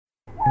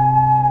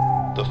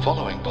The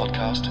following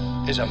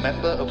podcast is a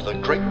member of the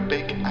Great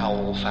Big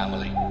Owl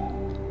family.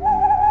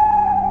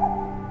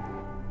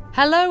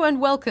 Hello and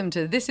welcome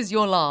to This Is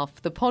Your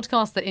Laugh, the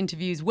podcast that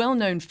interviews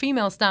well-known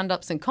female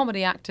stand-ups and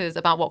comedy actors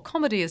about what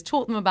comedy has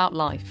taught them about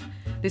life.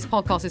 This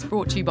podcast is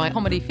brought to you by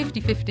Comedy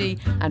 50/50,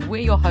 and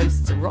we're your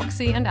hosts,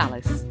 Roxy and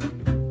Alice.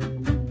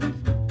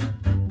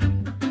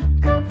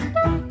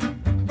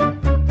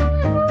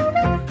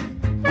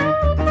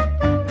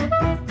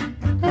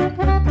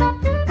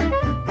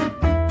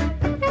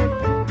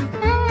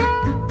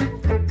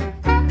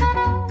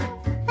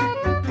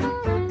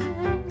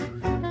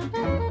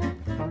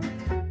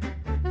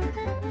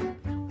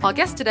 Our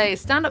guest today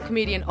is stand-up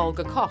comedian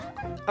Olga Koch.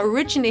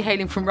 Originally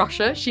hailing from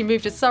Russia, she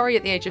moved to Surrey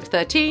at the age of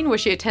 13, where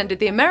she attended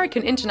the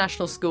American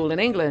International School in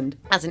England.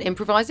 As an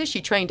improviser,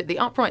 she trained at the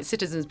Upright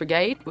Citizens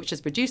Brigade, which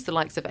has produced the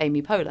likes of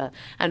Amy Poehler,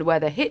 and where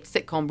the hit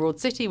sitcom Broad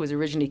City was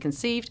originally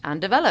conceived and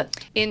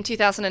developed. In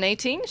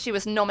 2018, she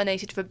was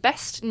nominated for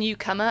Best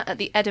Newcomer at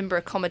the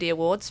Edinburgh Comedy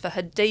Awards for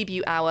her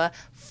debut hour,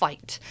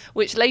 Fight,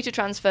 which later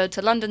transferred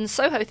to London's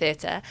Soho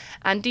Theatre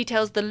and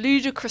details the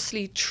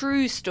ludicrously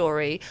true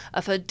story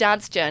of her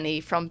dad's journey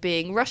from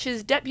being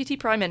Russia's Deputy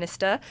Prime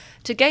Minister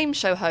to game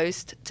show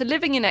host to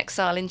living in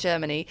exile in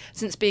Germany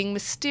since being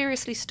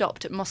mysteriously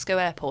stopped at Moscow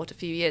airport a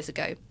few years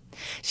ago.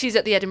 She's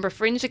at the Edinburgh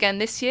Fringe again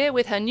this year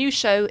with her new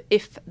show,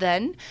 If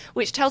Then,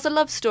 which tells a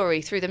love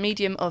story through the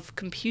medium of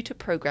computer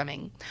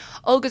programming.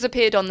 Olga's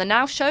appeared on The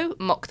Now Show,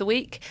 Mock the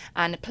Week,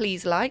 and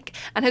Please Like,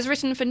 and has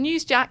written for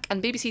Newsjack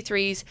and BBC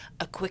Three's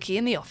A Quickie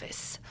in the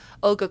Office.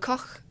 Olga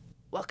Koch,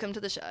 welcome to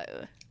the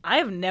show. I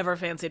have never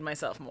fancied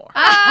myself more.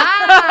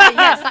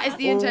 Yes, that is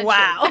the intention.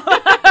 Wow.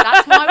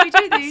 That's why we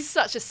do these.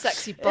 Such a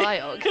sexy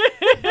biog.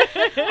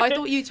 I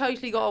thought you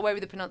totally got away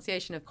with the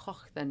pronunciation of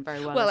Koch then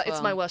very well. Well, as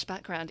it's my Welsh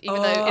background, even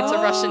though it's a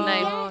Russian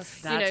name.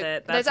 That's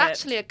it. There's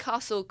actually a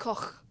castle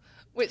Koch,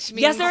 which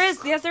means... Yes, there is.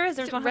 Yes, there is.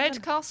 There's Is it one.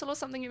 Red Castle or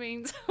something it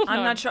means?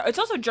 I'm not sure. It's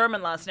also a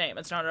German last name.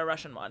 It's not a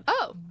Russian one.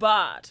 Oh.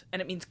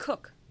 And it means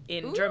cook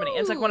in Germany.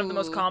 It's like one of the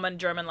most common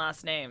German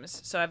last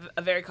names. So I have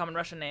a very common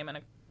Russian name and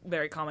a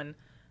very common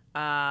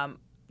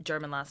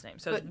German last name.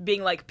 So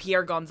being like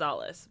Pierre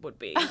Gonzalez would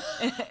be.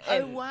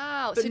 Oh,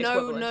 wow. So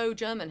So no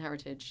German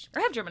heritage.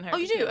 I have German Oh,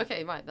 heritage. you do? yeah.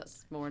 Okay, right.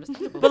 That's more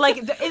understandable. But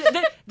like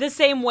the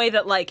same way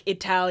that like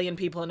Italian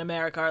people in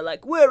America are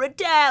like, we're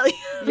Italian.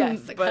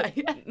 yes, But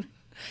okay.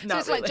 So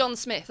it's like really. John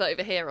Smith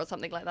over here or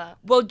something like that.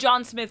 Well,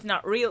 John Smith,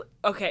 not real.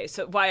 Okay,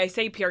 so why I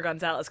say Pierre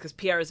Gonzalez, because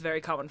Pierre is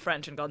very common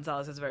French and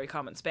Gonzalez is very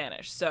common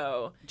Spanish.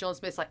 So, John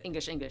Smith's like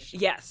English.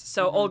 yes.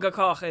 So Olga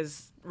Koch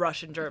is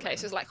Russian German. Okay,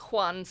 so it's like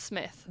Juan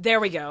Smith.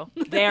 There we go.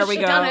 There we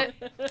go. Done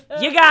it.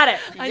 You got it.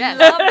 I Yes.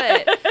 love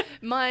it.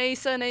 My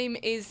surname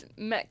is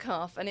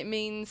Metcalf, and it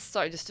means...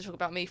 Sorry, just to talk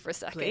about me for a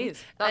second.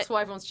 Please. That's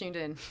why everyone's tuned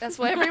in. That's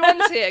why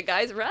everyone's here,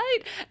 guys, right?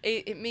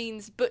 It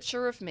means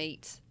butcher of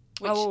meat,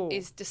 which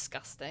is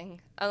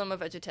disgusting. And I'm a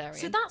vegetarian.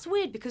 So that's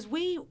weird because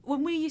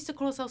when we used to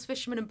call ourselves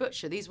fisherman and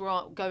butcher, these were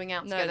our going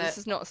out No, together. this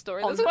is not a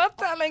story on that's the- worth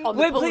telling. On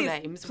the Wait, pool please,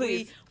 names,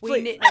 please, we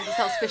please. nicknamed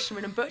ourselves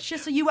fisherman and butcher.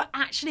 So you were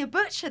actually a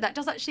butcher. That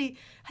does actually.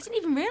 I didn't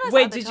even realise.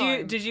 Wait, that at the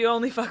time. did you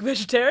only fuck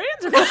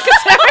vegetarians or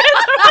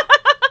pescatarians?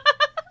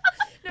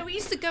 No, we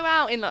used to go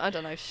out in, like, I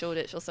don't know,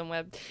 Shoreditch or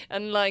somewhere,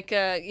 and, like,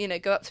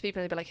 go up to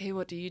people and they'd be like, hey,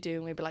 what do you do?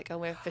 And we'd be like, oh,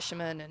 we're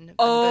fishermen and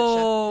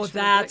Oh, butcher.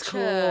 that's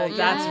cool. butcher,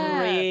 That's yeah.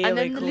 really And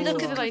then cool. the little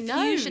Little did I know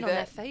confusion on that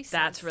their faces.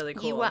 That's really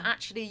cool.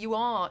 You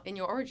are in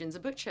your origins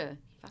a butcher.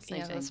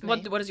 Fascinating. Yeah, that's me.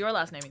 What does your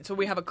last name mean? So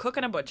we have a cook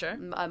and a butcher.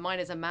 Mine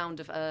is a mound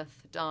of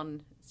earth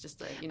done. It's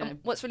just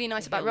What's really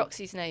nice about hill.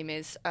 Roxy's name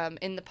is,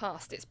 in the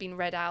past, it's been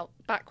read out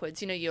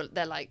backwards. You know,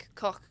 they're like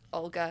Koch,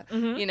 Olga,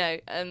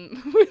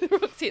 and with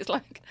Roxy, it's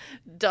like,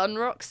 done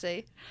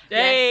Roxy.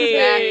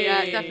 Hey!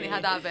 Yeah, definitely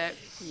had that bit.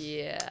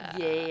 Yeah.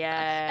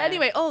 Yeah.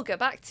 Anyway, Olga,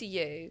 back to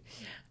you.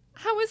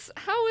 How was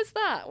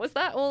that? Was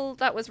that all?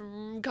 That was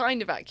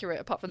kind of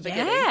accurate, apart from the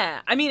beginning. Yeah.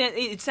 I mean,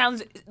 it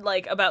sounds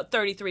like about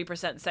 33%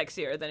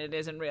 sexier than it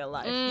is in real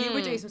life. You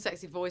were doing some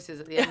sexy voices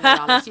at the end there,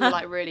 Alice. You were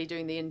like really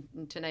doing the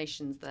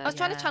intonations there. I was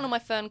trying to channel my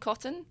Fern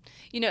Cotton.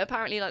 You know,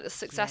 apparently, like the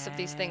success of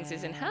these things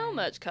is in how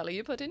much colour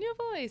you put in your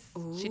voice.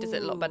 She does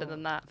it a lot better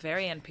than that.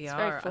 Very NPR.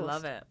 very I forced.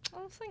 love it.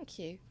 Oh, thank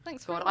you.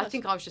 Thanks, God, very I much.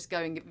 think I was just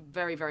going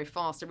very, very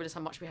fast. I realised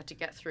how much we had to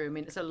get through. I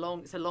mean, it's a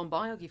long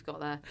biog you've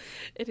got there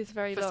it is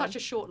very for long. such a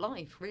short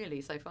life, really,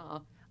 so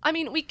far. I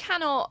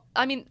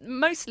mean,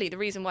 mostly the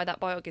reason why that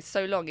biog is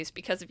so long is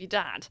because of your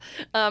dad,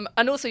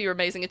 and also your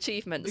amazing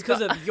achievements. Because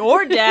but- of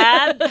your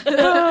dad.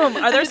 Boom.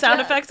 Are there sound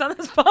effects on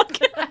this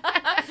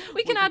podcast?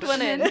 we can add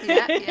one in.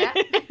 Yeah.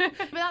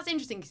 But that's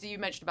interesting because you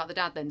mentioned about the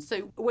dad then.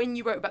 So when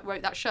you wrote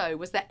that show,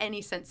 was there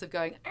any sense of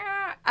going,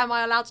 am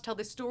I allowed to tell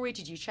this story?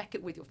 Did you check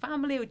it with your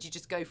family or did you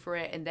just go for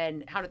it? And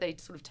then how did they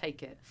sort of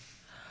take it?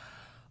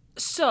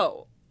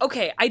 So,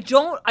 okay, I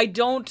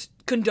don't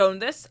condone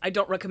this. I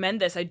don't recommend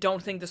this. I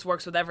don't think this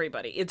works with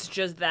everybody. It's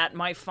just that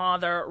my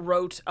father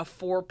wrote a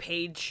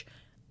 4-page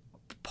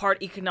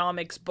part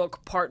economics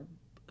book, part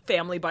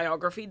family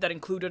biography that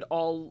included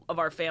all of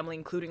our family,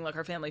 including like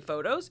our family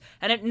photos.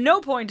 And at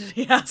no point did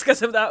he ask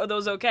us if that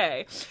was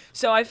okay.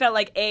 So I felt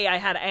like A, I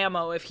had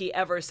ammo if he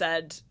ever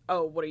said,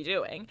 "Oh, what are you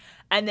doing?"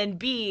 And then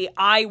B,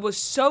 I was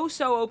so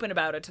open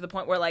about it to the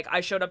point where like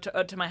I showed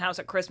up to my house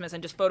at Christmas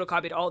and just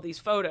photocopied all these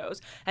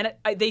photos. And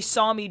they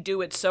saw me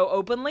do it so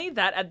openly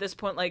that at this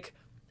point, like,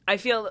 I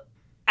feel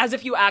as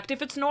if you act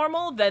if it's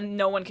normal, then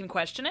no one can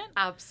question it.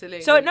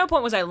 Absolutely. So at no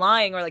point was I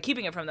lying or like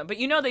keeping it from them. But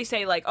they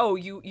say like, oh,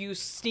 you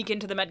sneak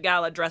into the Met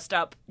Gala dressed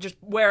up, just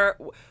wear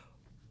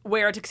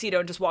a tuxedo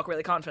and just walk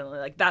really confidently.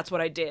 Like that's what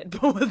I did,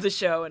 but with the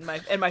show and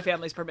my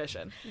family's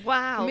permission.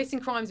 Wow. Committing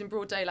crimes in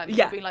broad daylight.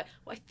 Yeah. Being like,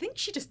 well, I think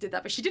she just did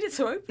that, but she did it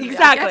so openly.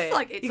 Exactly. I guess,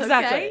 like, it's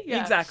Exactly. okay.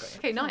 Yeah. Exactly.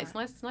 Okay, nice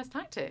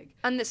tactic.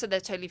 And so they're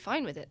totally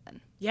fine with it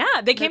then? Yeah,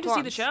 they came to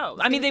see the qualms. show.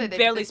 I I mean, was they gonna say,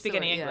 barely they speak saw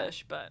any it, yeah.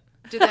 English, but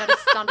Did they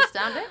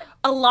understand it?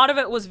 a lot of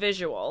it was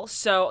visual,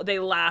 so they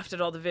laughed at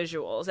all the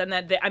visuals, and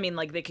then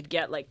they could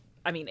get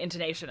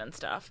intonation and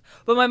stuff.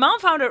 But my mom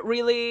found it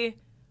really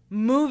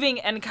moving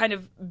and kind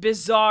of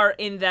bizarre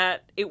in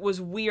that it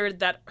was weird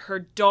that her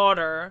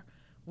daughter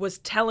was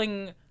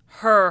telling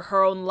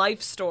her own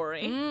life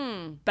story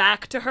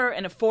back to her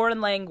in a foreign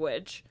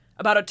language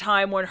about a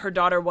time when her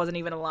daughter wasn't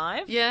even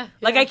alive. Yeah.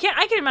 Like I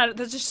can imagine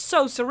that's just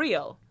so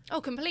surreal. Oh,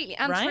 completely.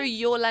 And Right? through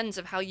your lens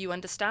of how you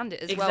understand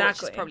it as well, which is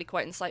Exactly. probably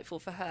quite insightful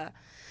for her.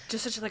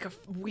 Just such like a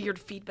weird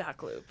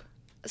feedback loop.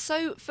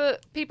 So, for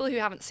people who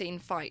haven't seen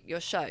Fight,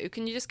 your show,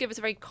 can you just give us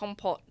a very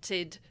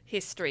compotted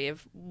history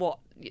of what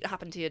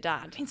happened to your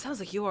dad? I mean, sounds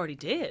like you already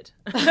did.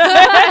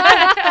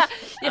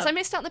 Yes, I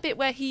missed out the bit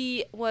where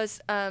he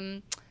was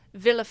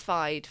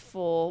vilified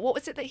for... What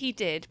was it that he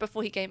did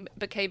before he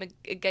became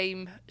a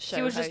game show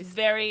He was host? just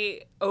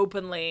very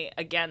openly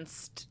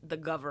against the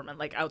government,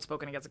 like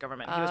outspoken against the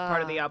government. He was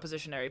part of the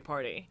oppositionary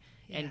party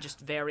and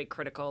just very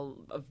critical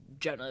of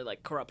generally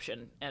like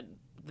corruption and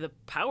the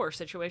power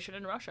situation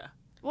in Russia.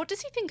 What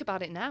does he think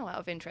about it now, out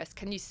of interest?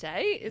 Can you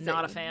say?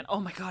 Not a fan. Oh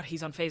my God,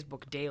 he's on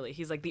Facebook daily.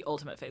 He's like the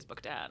ultimate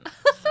Facebook dad.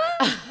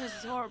 This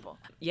is horrible.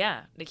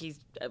 Yeah, like he's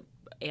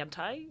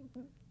anti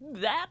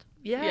that.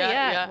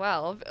 Yeah.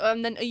 Well,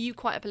 then are you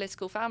quite a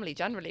political family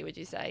generally, would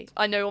you say?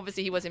 I know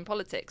obviously he was in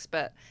politics,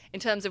 but in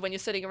terms of when you're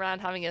sitting around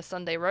having a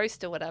Sunday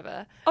roast or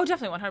whatever. Oh,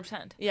 definitely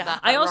 100%. Yeah. That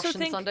I also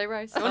Russian think Sunday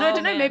roast. Oh, no, I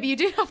don't know. man. Maybe you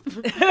do have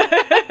them.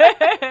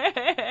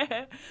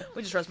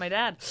 We just roast my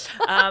dad.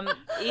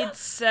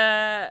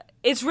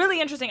 It's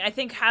really interesting. I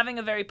think having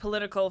a very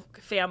political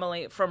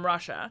family from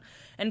Russia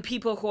and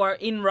people who are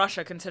in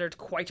Russia considered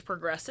quite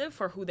progressive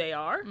for who they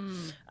are.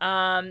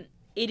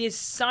 It is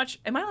such.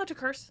 Am I allowed to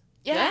curse?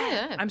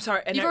 Yeah. I'm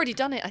sorry. And You've already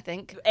done it, I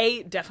think.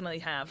 A, definitely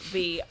have.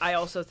 B, I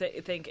also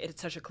think it's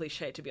such a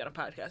cliche to be on a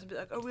podcast and be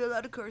like, are we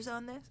allowed to curse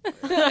on this?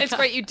 It's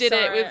great you did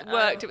Sorry, it. It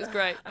worked. It was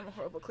great. I'm a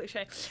horrible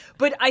cliche.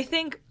 But I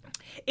think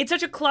it's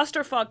such a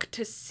clusterfuck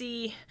to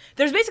see.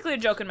 There's basically a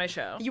joke in my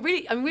show.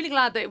 I'm really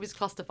glad that it was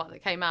Clusterfuck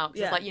that came out. 'Cause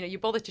Yeah. It's like, you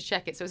bothered to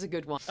check it, so it's a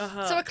good one. So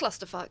a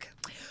clusterfuck.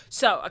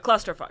 So, a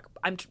clusterfuck.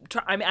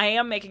 I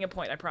am making a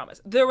point, I promise.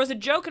 There was a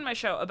joke in my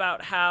show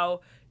about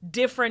how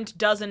different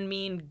doesn't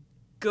mean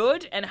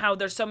good and how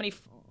there's so many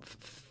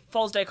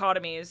false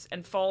dichotomies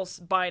and false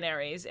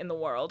binaries in the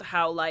world,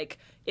 how like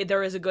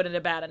there is a good and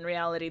a bad. In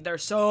reality,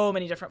 there's so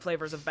many different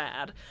flavors of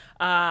bad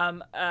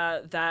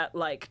that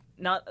like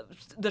not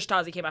the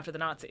Stasi came after the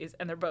Nazis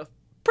and they're both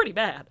pretty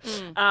bad.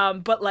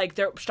 But like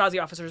their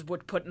Stasi officers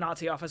would put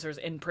Nazi officers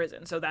in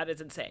prison, so that is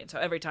insane. So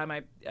every time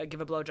I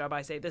give a blowjob,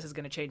 I say this is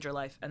going to change your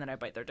life, and then I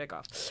bite their dick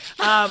off.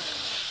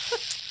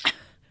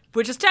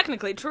 Which is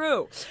technically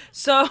true.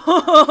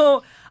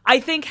 So I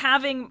think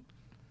having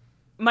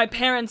my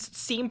parents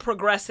seem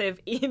progressive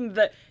in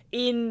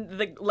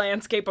the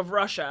landscape of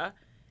Russia,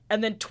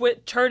 and then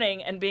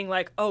turning and being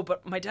like, oh,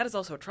 but my dad is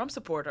also a Trump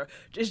supporter,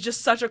 is just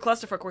such a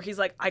clusterfuck where he's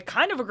like, I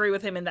kind of agree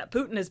with him in that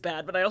Putin is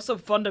bad, but I also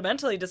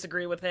fundamentally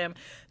disagree with him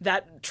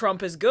that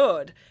Trump is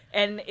good.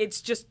 And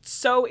it's just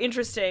so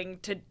interesting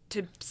to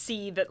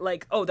see that,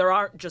 like, oh, there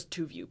aren't just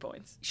two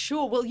viewpoints.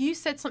 Sure. Well, you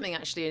said something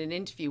actually in an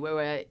interview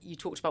where you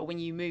talked about when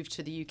you moved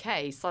to the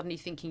UK, suddenly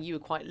thinking you were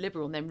quite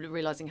liberal and then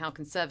realising how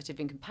conservative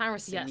in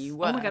comparison you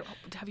were. Oh my God.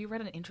 Have you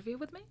read an interview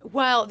with me?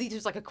 Well, this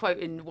was like a quote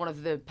in one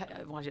of the, I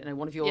don't know,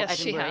 one of your Yes,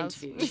 she Edinburgh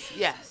has. interviews.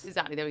 Yes,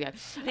 exactly. There we go.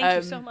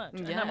 Thank you so much.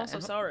 And yeah. I'm also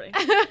sorry.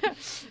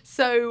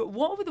 So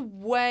what were the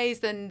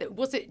ways then,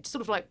 was it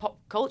sort of like pop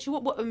culture?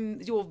 What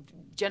your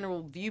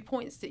general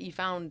viewpoints that you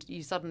found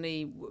you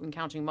suddenly were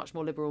encountering much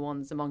more liberal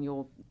ones among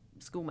your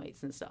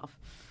schoolmates and stuff?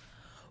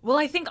 Well,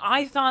 I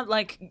thought,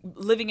 like,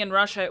 living in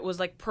Russia, it was,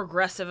 like,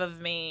 progressive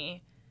of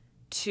me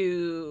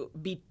to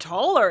be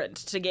tolerant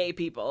to gay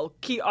people.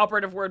 Key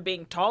operative word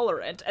being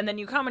tolerant. And then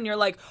you come and you're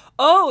like,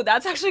 oh,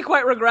 that's actually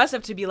quite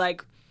regressive to be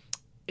like,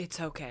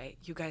 it's okay.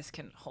 You guys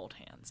can hold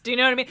hands. Do you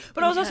know what I mean?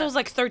 But I was also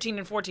like 13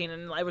 and 14,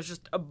 and I was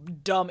just a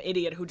dumb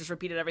idiot who just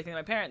repeated everything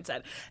my parents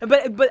said.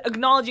 But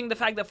acknowledging the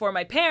fact that for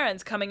my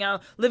parents coming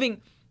out,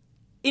 living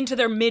into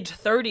their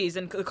mid-30s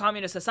in the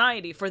communist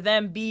society, for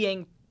them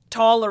being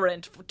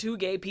tolerant to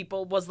gay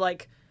people was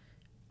like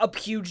a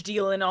huge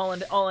deal in all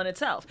in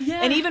itself.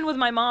 Yeah. And even with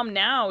my mom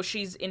now,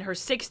 she's in her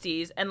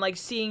 60s, and like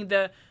seeing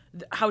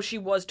how she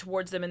was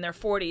towards them in their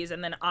 40s,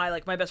 and then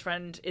my best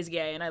friend is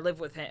gay and I live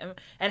with him,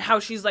 and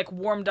how she's like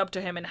warmed up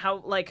to him, and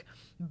how like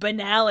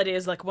banal it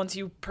is, like once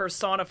you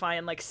personify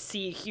and like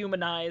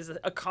humanize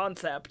a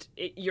concept,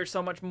 you're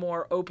so much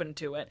more open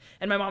to it,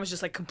 and my mom's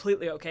just like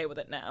completely okay with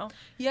it now.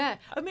 Yeah,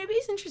 maybe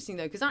it's interesting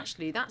though, because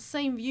actually that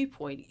same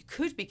viewpoint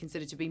could be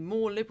considered to be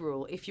more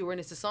liberal if you're in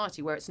a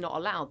society where it's not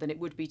allowed than it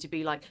would be to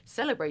be like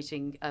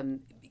celebrating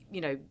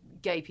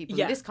gay people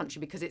in this country,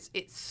 because it's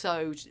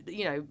so,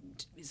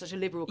 it's such a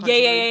liberal country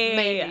to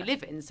mainly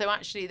live in. So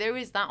actually there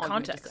is that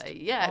argument to say.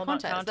 Yeah,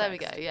 context. There we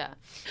go, yeah.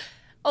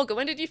 Olga,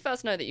 when did you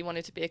first know that you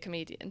wanted to be a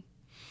comedian?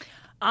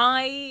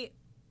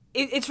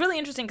 It's really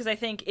interesting because I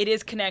think it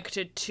is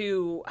connected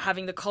to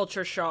having the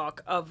culture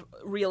shock of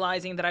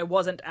realizing that I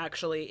wasn't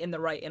actually in the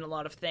right in a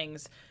lot of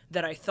things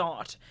that I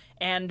thought.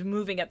 And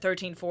moving at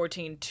 13,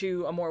 14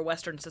 to a more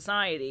Western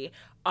society,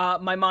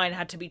 my mind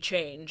had to be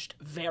changed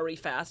very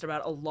fast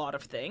about a lot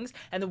of things.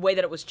 And the way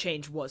that it was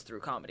changed was through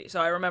comedy. So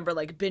I remember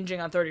like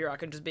binging on 30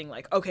 Rock and just being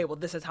like, okay, well,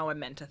 this is how I'm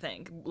meant to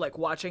think. Like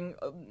watching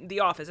The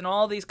Office and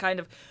all these kind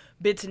of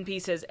bits and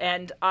pieces.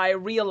 And I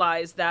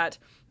realized that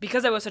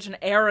because I was such an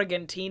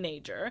arrogant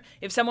teenager,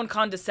 if someone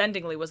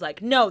condescendingly was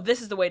like, no, this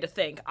is the way to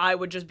think, I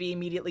would just be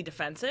immediately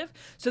defensive.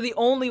 So the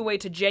only way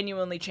to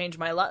genuinely change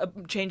my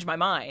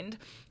mind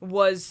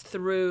was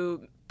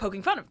through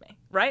poking fun of me,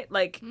 right?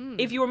 Like,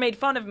 if you were made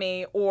fun of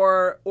me,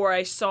 or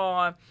I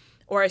saw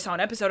an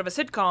episode of a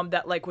sitcom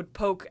that like would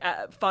poke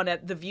fun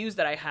at the views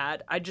that I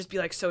had, I'd just be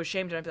like so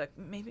ashamed, and I'd be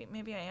like,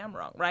 maybe I am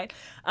wrong, right?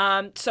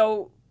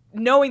 So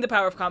knowing the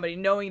power of comedy,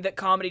 knowing that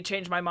comedy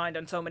changed my mind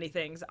on so many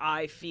things,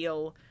 I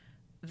feel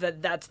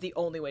that's the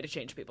only way to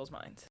change people's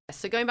minds.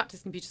 So going back to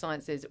computer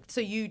sciences, so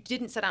you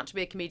didn't set out to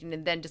be a comedian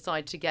and then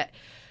decide to get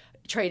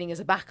training as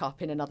a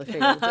backup in another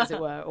field, as it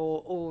were,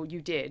 or you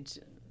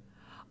did?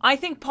 I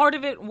think part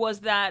of it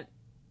was that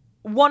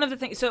one of the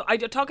things, so I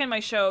talk in my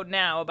show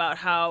now about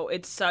how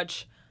it's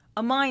such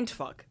a mind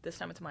fuck. This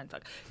time it's a mind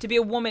fuck to be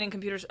a woman in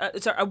computers.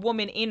 A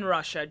woman in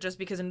Russia, just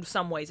because in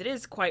some ways it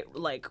is quite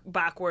like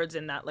backwards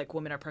in that like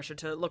women are pressured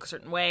to look a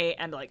certain way,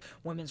 and like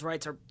women's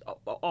rights are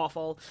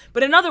awful.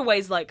 But in other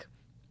ways, like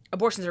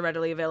abortions are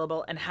readily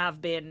available and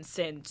have been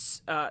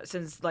since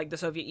like the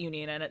Soviet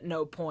Union, and at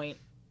no point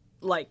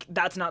like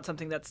that's not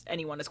something that's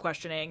anyone is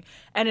questioning.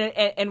 And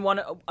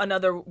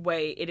another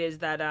way it is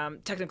that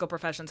technical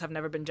professions have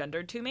never been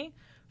gendered to me.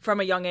 From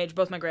a young age,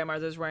 both my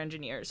grandmothers were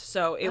engineers,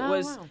 so it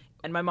was, wow.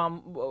 And my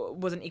mom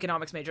was an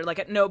economics major. Like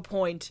at no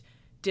point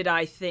did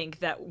I think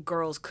that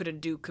girls couldn't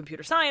do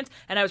computer science,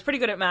 and I was pretty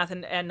good at math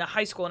and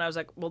high school, and I was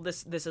like, well,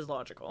 this is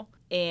logical.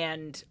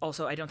 And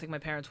also, I don't think my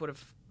parents would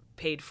have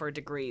paid for a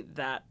degree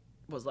that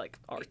was like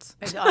arts.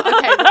 Okay,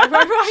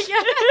 right,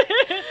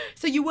 yeah.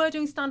 So you were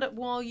doing stand-up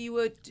while you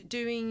were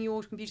doing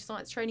your computer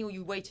science training, or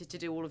you waited to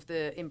do all of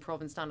the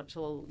improv and stand-up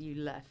till you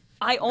left?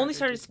 I only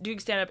started doing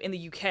stand-up in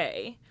the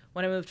UK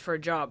when I moved for a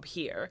job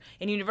here.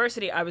 In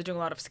university, I was doing a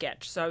lot of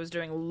sketch. So I was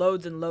doing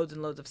loads and loads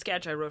and loads of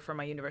sketch. I wrote for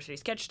my university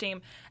sketch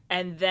team.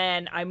 And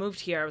then I moved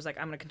here. I was like,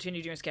 I'm going to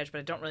continue doing sketch, but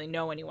I don't really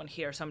know anyone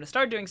here. So I'm going to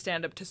start doing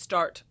stand-up to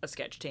start a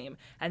sketch team.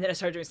 And then I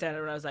started doing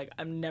stand-up, and I was like,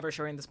 I'm never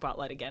sharing the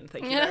spotlight again.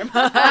 Thank you very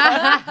much.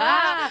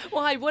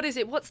 Why? What is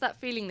it? What's that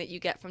feeling that you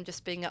get from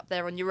just being up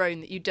there on your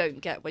own that you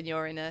don't get when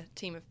you're in a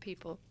team of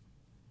people?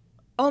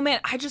 Oh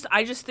man, I just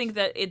think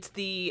that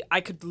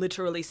I could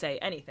literally say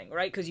anything,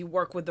 right? Because you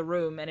work with the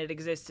room and it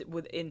exists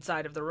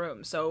inside of the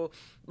room. So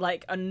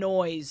like a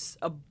noise,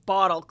 a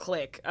bottle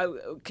click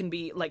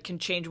can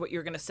change what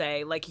you're gonna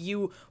say. Like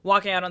you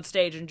walking out on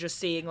stage and just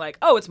seeing like,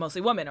 oh, it's mostly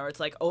women, or it's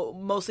like, oh,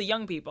 mostly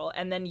young people,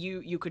 and then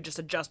you could just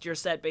adjust your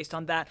set based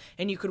on that,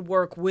 and you could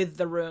work with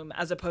the room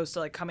as opposed to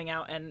like coming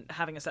out and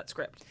having a set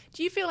script.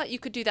 Do you feel like you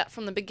could do that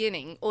from the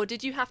beginning, or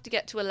did you have to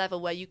get to a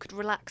level where you could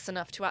relax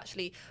enough to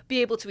actually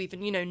be able to even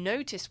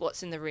notice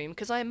what's in the room?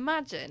 Because I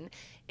imagine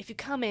if you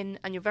come in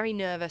and you're very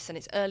nervous and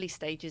it's early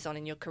stages on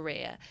in your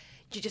career,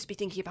 you'd just be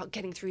thinking about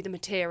getting through the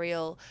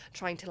material,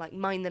 trying to like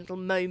mind the little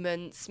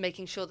moments,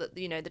 making sure that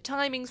the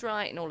timing's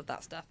right and all of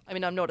that stuff. I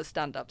mean, I'm not a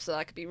stand-up, so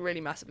I could be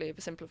really massively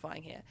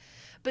oversimplifying here.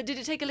 But did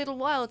it take a little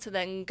while to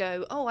then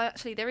go, oh,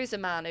 actually there is a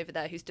man over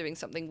there who's doing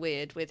something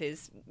weird with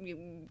his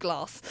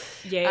glass,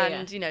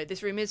 and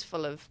this room is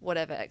full of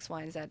whatever X,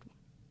 Y, and Z,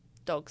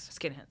 dogs,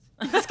 skinheads,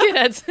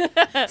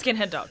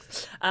 skinhead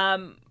dogs.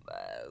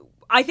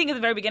 I think at the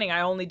very beginning I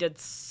only did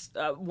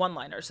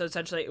one-liners, so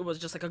essentially it was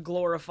just like a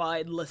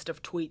glorified list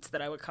of tweets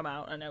that I would come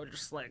out, and I would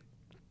just like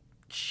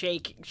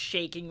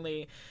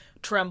shakingly,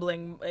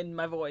 trembling in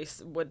my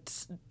voice, would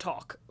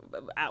talk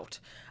out.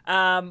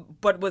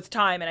 But with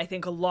time, and I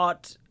think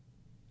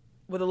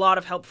with a lot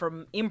of help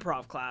from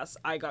improv class,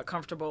 I got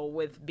comfortable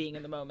with being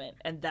in the moment,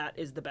 and that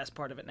is the best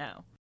part of it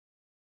now.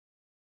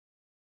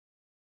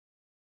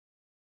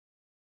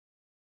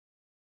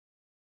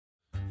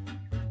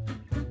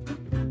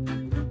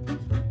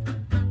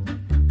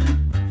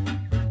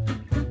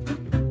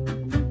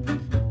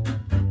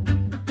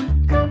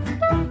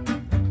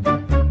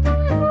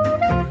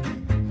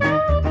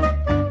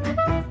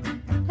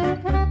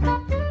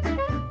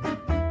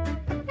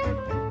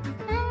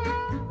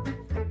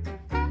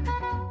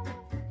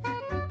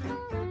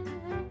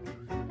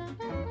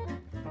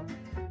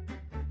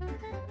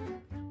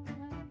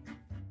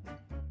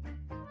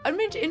 I'm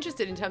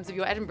interested in terms of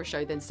your Edinburgh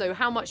show then. So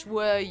how much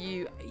were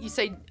you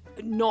say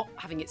not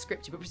having it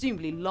scripted, but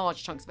presumably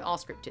large chunks of it are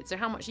scripted. So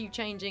how much are you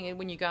changing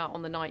when you go out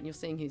on the night and you're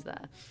seeing who's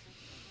there?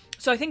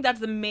 So I think that's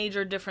the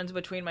major difference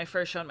between my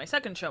first show and my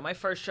second show. My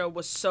first show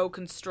was so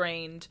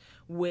constrained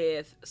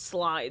with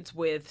slides,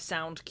 with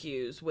sound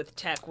cues, with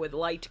tech, with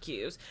light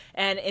cues.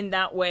 And in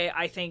that way,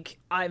 I think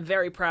I'm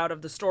very proud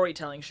of the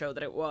storytelling show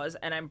that it was.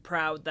 And I'm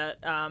proud that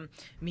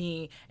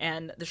me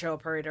and the show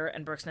operator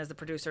and Brooks Nez, the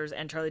producers,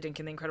 and Charlie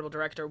Dinkin, the incredible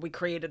director, we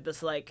created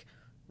this, like,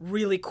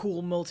 really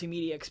cool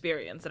multimedia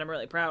experience that I'm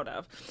really proud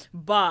of.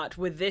 But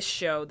with this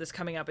show, this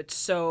coming up, it's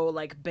so,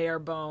 like, bare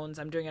bones.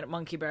 I'm doing it at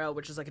Monkey Barrel,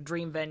 which is like a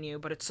dream venue,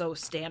 but it's so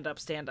stand up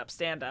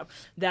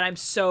that I'm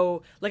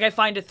so, like, I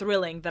find it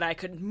thrilling that I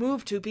could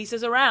move 2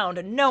 pieces around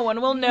and no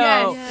one will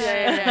know.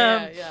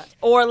 Yes. Yeah.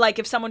 Or, like,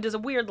 if someone does a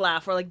weird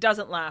laugh or, like,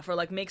 doesn't laugh or,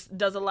 like,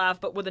 does a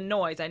laugh but with a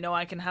noise, I know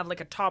I can have,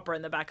 like, a topper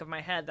in the back of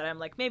my head that I'm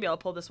like, maybe I'll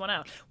pull this one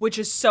out, which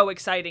is so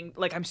exciting.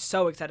 Like, I'm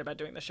so excited about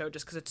doing the show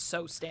just because it's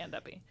so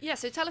stand-up-y. Yeah,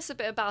 so tell us a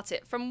bit about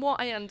it. From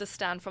what I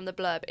understand from the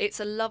blurb,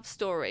 it's a love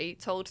story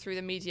told through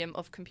the medium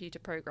of computer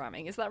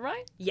programming. Is that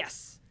right?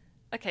 Yes.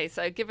 Okay,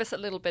 so give us a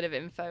little bit of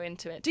info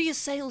into it. Do your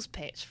sales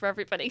pitch for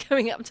everybody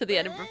coming up to the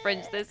Edinburgh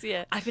Fringe this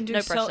year. I've been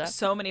doing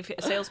so many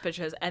sales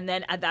pitches, and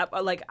then at that,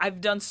 like,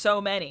 I've done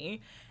so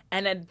many,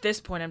 and at this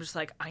point, I'm just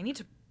like, I need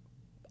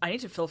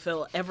to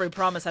fulfill every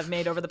promise I've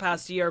made over the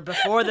past year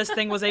before this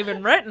thing was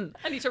even written.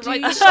 I need to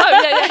write the show.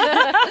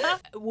 Yeah.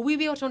 Will we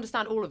be able to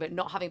understand all of it,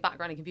 not having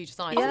background in computer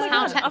science? Yeah.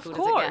 How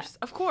technical does it get?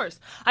 Of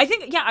course. I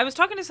think, I was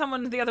talking to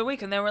someone the other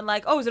week and they were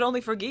like, oh, is it only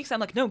for geeks? I'm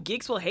like, no,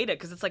 geeks will hate it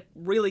because it's, like,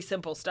 really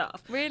simple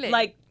stuff. Really?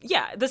 Like,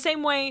 yeah, the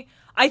same way,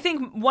 I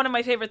think one of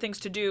my favorite things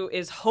to do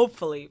is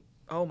hopefully,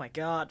 oh my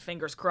God,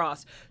 fingers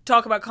crossed,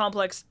 talk about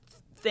complex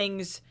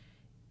things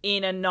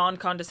in a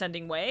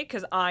non-condescending way,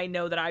 because I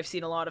know that I've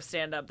seen a lot of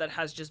stand-up that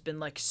has just been,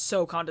 like,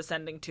 so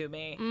condescending to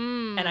me,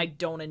 and I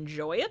don't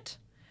enjoy it.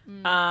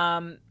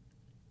 And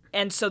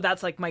so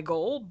that's, like, my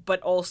goal,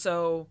 but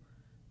also,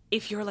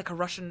 if you're, like, a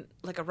Russian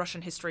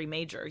history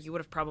major, you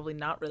would have probably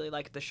not really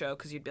liked the show,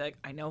 because you'd be like,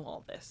 I know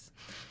all this.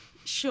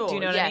 Sure. Do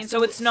you know what I mean?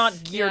 So it's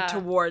not geared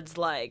towards,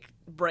 like,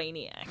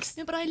 brainiacs.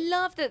 No, but I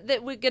love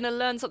that we're going to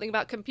learn something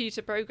about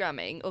computer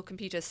programming or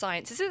computer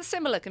science. Is it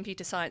similar,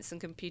 computer science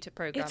and computer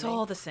programming? It's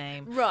all the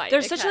same. Right.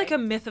 There's such, like, a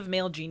myth of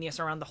male genius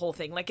around the whole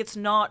thing. Like, it's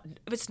not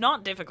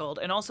difficult.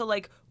 And also,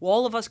 like,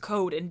 all of us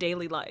code in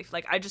daily life.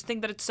 Like, I just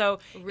think that it's so...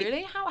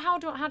 Really? How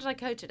did I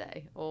code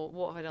today? Or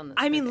what have I done?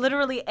 I mean,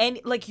 literally,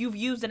 like, you've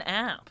used an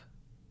app.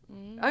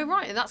 Oh,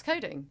 right. And that's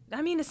coding.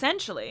 I mean,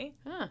 essentially.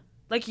 Huh.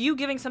 Like, you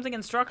giving something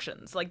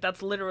instructions. Like,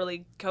 that's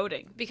literally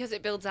coding. Because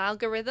it builds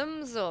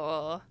algorithms,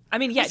 or... I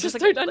mean, yeah, I just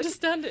like... don't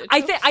understand it. I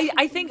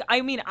think,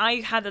 I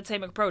had that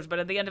same approach, but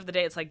at the end of the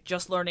day, it's like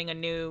just learning a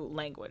new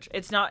language.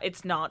 It's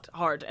not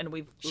hard, and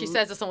She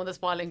says as someone that's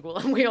bilingual,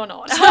 and we are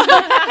not.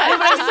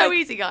 It's so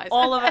easy, guys.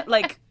 All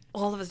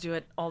of us do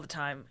it all the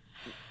time.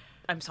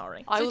 I'm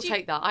sorry. I will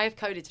take that. I have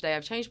coded today.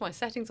 I've changed my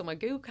settings on my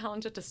Google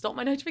Calendar to stop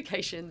my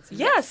notifications.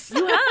 Yes,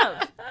 you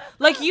have.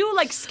 Like,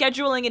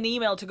 scheduling an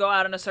email to go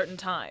out on a certain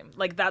time.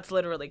 Like, that's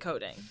literally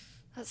coding.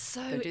 That's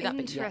so that,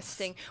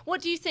 interesting. yes. What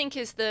do you think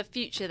is the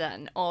future,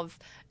 then, of...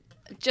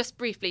 Just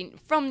briefly,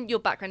 from your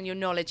background and your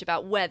knowledge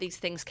about where these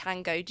things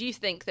can go, do you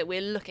think that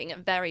we're looking at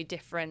very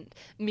different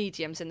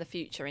mediums in the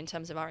future in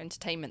terms of our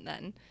entertainment,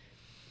 then?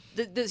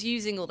 That's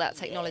using all that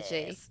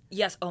technology.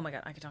 Yes. Oh my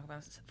God, I could talk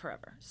about this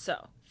forever.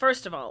 So,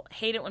 first of all,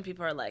 hate it when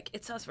people are like,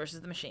 it's us versus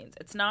the machines.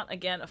 It's not,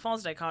 again, a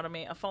false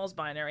dichotomy, a false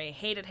binary.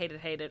 Hate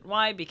it.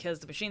 Why? Because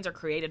the machines are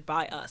created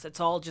by us. It's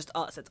all just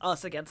us. It's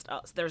us against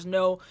us. There's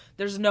no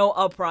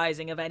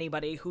uprising of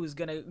anybody who's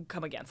going to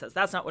come against us.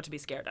 That's not what to be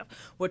scared of.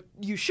 What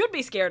you should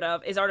be scared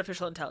of is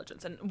artificial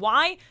intelligence. And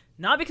why?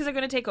 Not because they're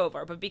going to take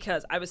over, but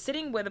because I was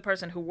sitting with a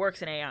person who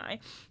works in AI,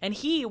 and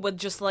he, with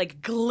just,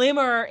 like,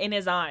 glimmer in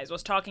his eyes,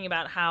 was talking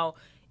about how,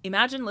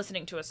 imagine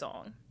listening to a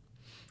song,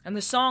 and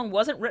the song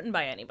wasn't written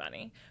by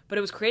anybody, but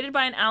it was created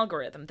by an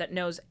algorithm that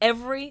knows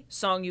every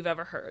song you've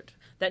ever heard,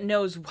 that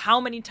knows how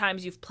many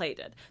times you've played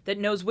it, that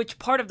knows which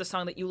part of the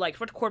song that you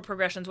liked, what chord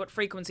progressions, what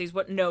frequencies,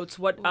 what notes,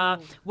 what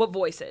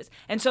voices.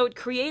 And so it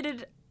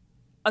created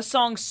a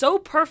song so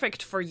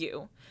perfect for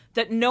you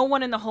that no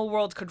one in the whole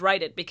world could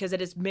write it because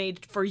it is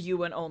made for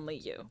you and only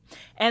you.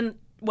 And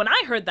when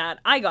I heard that,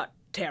 I got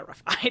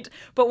terrified.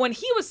 But when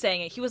he was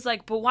saying it, he was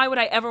like, but why would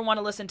I ever want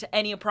to listen to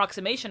any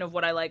approximation of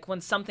what I like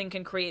when something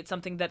can create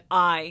something that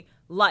I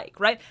like,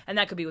 right? And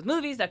that could be with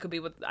movies, that could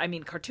be with,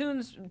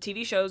 cartoons,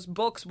 TV shows,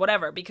 books,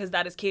 whatever, because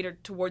that is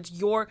catered towards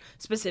your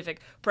specific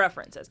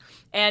preferences.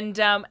 And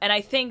I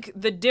think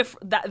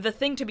the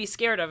thing to be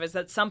scared of is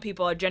that some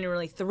people are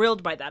genuinely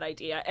thrilled by that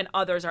idea and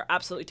others are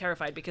absolutely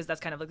terrified because that's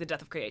kind of like the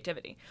death of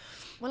creativity.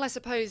 Well, I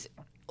suppose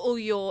all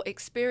your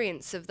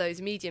experience of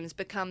those mediums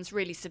becomes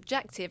really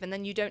subjective, and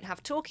then you don't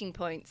have talking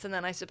points. And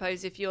then I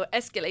suppose if you're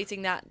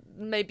escalating that,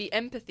 maybe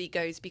empathy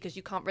goes because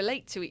you can't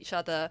relate to each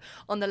other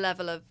on the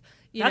level of,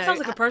 that sounds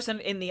like a person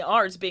in the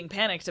arts being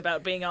panicked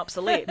about being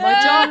obsolete. My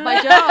job.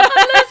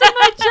 I'm losing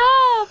my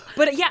job.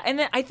 But yeah, and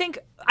then I think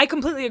I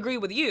completely agree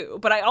with you,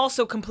 but I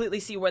also completely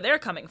see where they're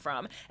coming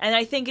from. And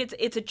I think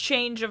it's a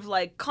change of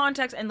like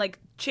context and like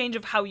change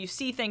of how you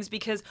see things,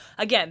 because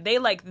again, they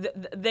like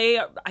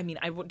I mean,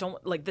 I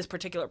don't like this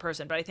particular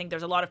person, but I think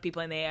there's a lot of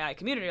people in the AI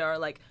community are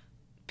like,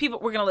 people,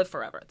 we're going to live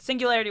forever.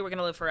 Singularity, we're going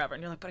to live forever.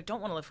 And you're like, but I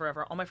don't want to live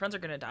forever. All my friends are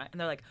going to die.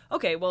 And they're like,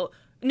 okay, well,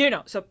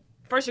 no. So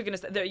first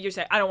you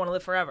say, I don't want to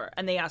live forever.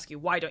 And they ask you,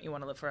 why don't you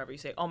want to live forever? You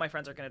say, all my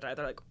friends are going to die.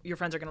 They're like, your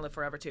friends are going to live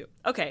forever too.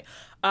 Okay.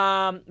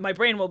 My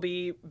brain will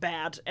be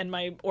bad and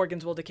my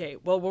organs will decay.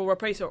 Well, we'll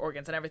replace our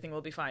organs and everything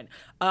will be fine.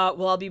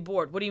 Well, I'll be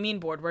bored. What do you mean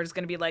bored? Where it's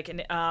going to be like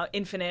an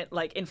infinite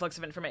like influx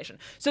of information.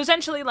 So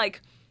essentially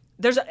like,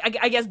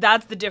 I guess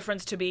that's the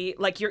difference, to be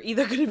like, you're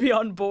either going to be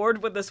on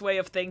board with this way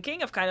of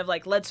thinking of kind of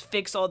like, let's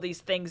fix all these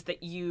things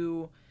that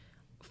you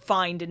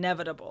find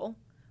inevitable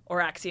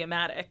or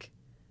axiomatic.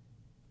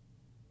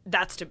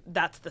 That's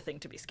the thing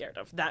to be scared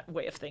of, that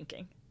way of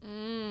thinking,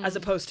 as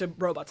opposed to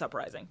robots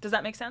uprising. Does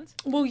that make sense?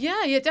 Well,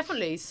 yeah,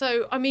 definitely.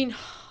 So, I mean,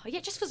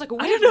 it just feels like a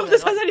weird I don't know one, if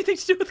this like, has anything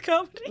to do with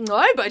comedy.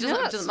 No, but it doesn't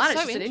matter. So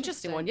It's just an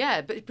interesting one, yeah.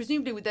 But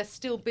presumably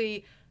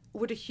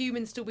would a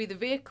human still be the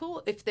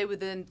vehicle if they were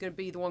then going to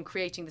be the one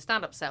creating the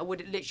stand-up set? Or would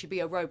it literally be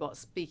a robot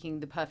speaking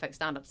the perfect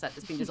stand-up set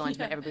that's been designed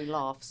to make everybody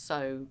laugh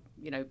so,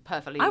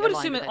 perfectly I would aligned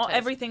assume with their taste?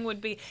 everything would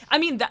be... I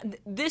mean,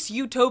 this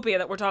utopia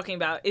that we're talking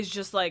about is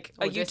just like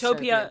a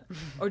utopia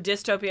or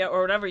dystopia or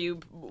whatever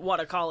you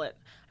want to call it.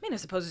 I mean, I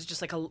suppose it's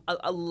just like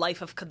a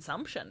life of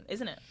consumption,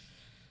 isn't it?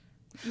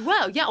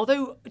 Well, yeah,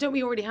 although don't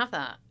we already have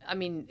that? I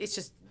mean, it's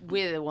just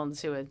we're the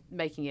ones who are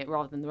making it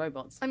rather than the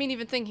robots. I mean,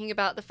 even thinking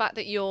about the fact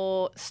that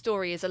your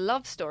story is a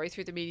love story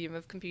through the medium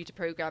of computer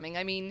programming.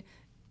 I mean,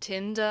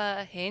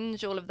 Tinder,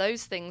 Hinge, all of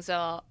those things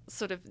are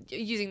sort of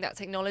using that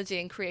technology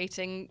and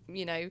creating,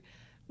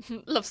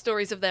 love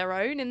stories of their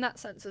own in that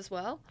sense as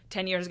well.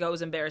 10 years ago, it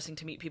was embarrassing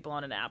to meet people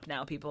on an app.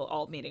 Now people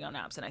all meeting on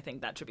apps, and I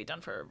think that should be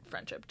done for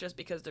friendship, just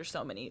because there's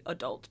so many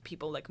adult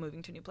people like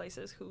moving to new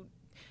places who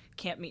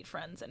can't meet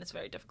friends, and it's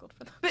very difficult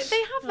for them. But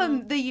they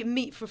have the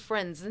meet for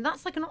friends, and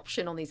that's like an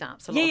option on these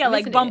apps. Yeah,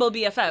 like Bumble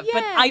BFF.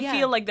 But I yeah.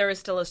 feel like there is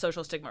still a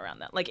social stigma around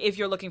that. Like, if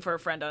you're looking for a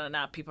friend on an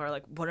app, people are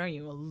like, what are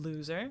you, a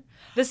loser?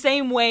 The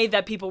same way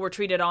that people were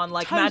treated on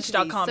like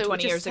Match.com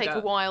 20 years ago. It would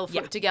take a while for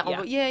it to get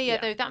on. Yeah.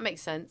 No, that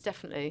makes sense,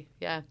 definitely.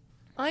 Yeah.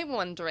 I'm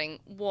wondering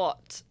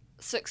what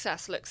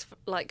success looks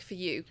like for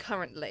you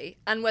currently,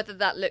 and whether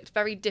that looked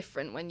very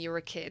different when you were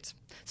a kid.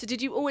 So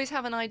did you always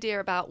have an idea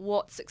about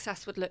what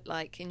success would look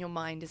like in your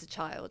mind as a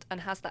child,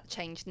 and has that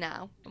changed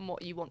now, and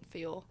what you want for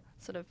your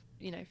sort of,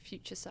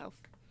 future self?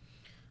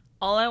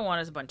 All I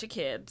want is a bunch of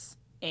kids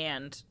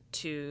and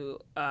to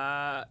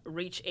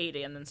reach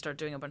 80 and then start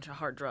doing a bunch of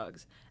hard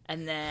drugs.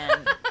 And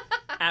then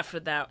after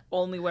that,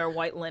 only wear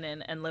white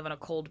linen and live on a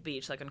cold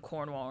beach like in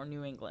Cornwall or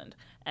New England.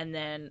 And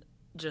then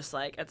just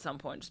like at some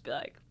point just be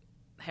like,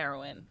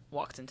 heroin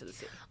walks into the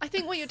sea. I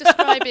think what you're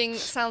describing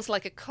sounds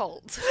like a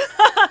cult.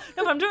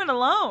 No, but I'm doing it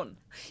alone.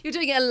 You're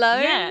doing it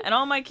alone? Yeah, and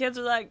all my kids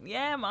are like,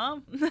 yeah,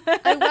 Mom.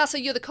 Oh, wow, so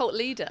you're the cult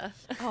leader.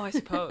 Oh, I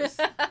suppose.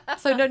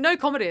 So no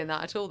comedy in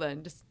that at all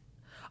then? Just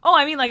Oh,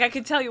 I mean, like, I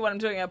could tell you what I'm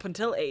doing up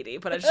until 80,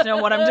 but I just know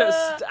what I'm doing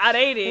at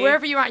 80.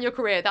 Wherever you're at in your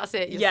career, that's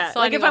it. You're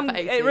like if I'm at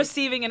 80.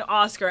 receiving an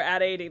Oscar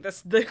at 80,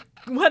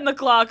 when the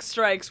clock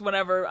strikes,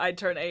 whenever I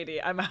turn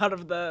 80, I'm out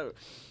of the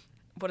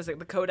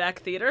Kodak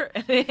Theater,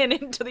 and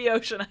into the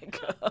ocean I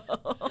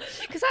go.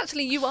 Because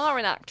actually, you are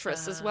an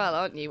actress as well,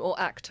 aren't you? Or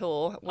actor.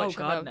 Oh,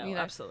 God, no,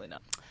 absolutely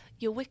not.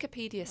 Your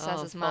Wikipedia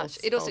says as much.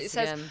 False, It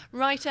says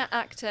writer,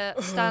 actor,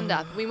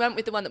 stand-up. We went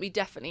with the one that we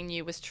definitely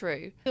knew was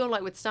true. I feel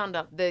like with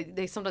stand-up,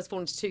 they sometimes fall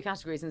into two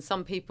categories, and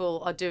some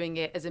people are doing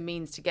it as a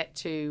means to get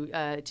to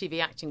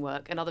TV acting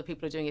work, and other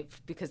people are doing it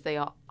because they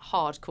are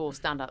hardcore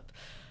stand-up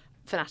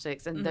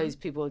fanatics, and those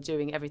people are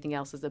doing everything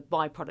else as a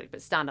byproduct,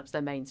 but stand-up's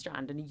their main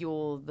strand, and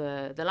you're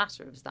the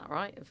latter. Is that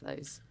right? Of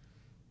those,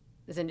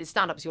 as in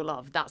stand-up's your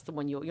love. That's the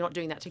one you're not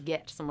doing that to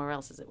get somewhere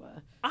else, as it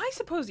were. I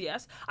suppose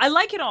yes. I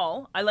like it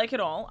all.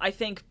 I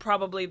think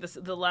probably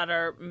the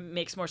latter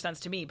makes more sense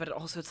to me, but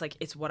also it's like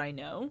it's what I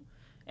know,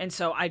 and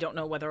so I don't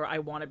know whether I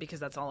want it because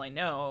that's all I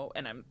know,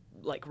 and I'm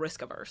like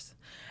risk averse.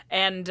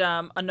 And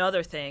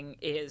another thing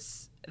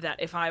is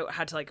that if I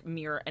had to like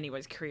mirror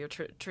anyone's career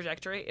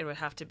trajectory, it would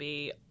have to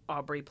be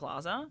Aubrey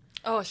Plaza.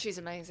 Oh, she's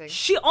amazing.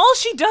 All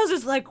she does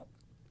is like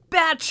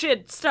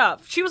batshit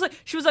stuff. She was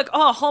like,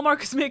 oh,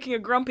 Hallmark is making a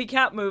Grumpy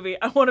Cat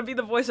movie. I want to be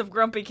the voice of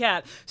Grumpy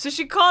Cat. So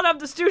she called up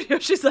the studio.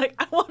 She's like,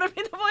 I want to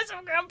be the voice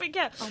of Grumpy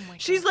Cat. Oh my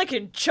God. She's like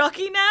in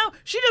Chucky now.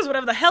 She does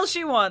whatever the hell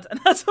she wants, and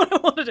that's what I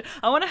want to do.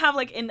 I want to have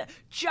like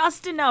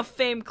just enough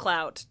fame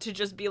clout to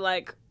just be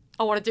like,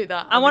 I want to do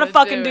that. I want to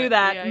fucking do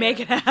that. Make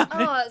it happen.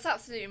 Oh, that's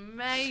absolutely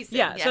amazing.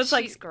 Yeah, so it's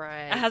like, she's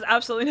great. It has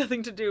absolutely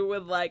nothing to do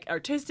with like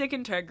artistic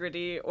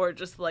integrity or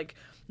just like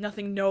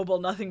nothing noble,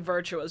 nothing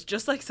virtuous,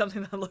 just like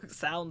something that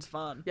sounds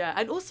fun. Yeah,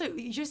 and also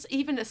just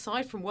even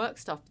aside from work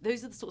stuff,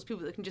 those are the sorts of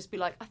people that can just be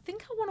like, I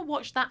think I want to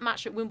watch that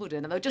match at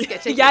Wimbledon, and they'll just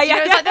get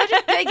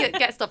tickets. They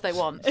get stuff they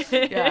want.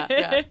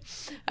 Yeah.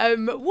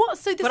 But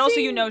also,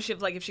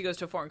 if she goes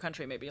to a foreign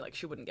country, maybe like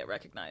she wouldn't get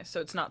recognized.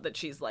 So it's not that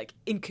she's like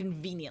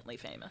inconveniently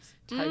famous.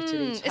 Totally.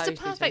 Totally. It's a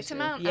perfect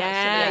amount, Yeah,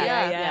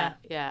 actually.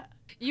 Yeah.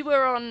 You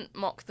were on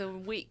Mock the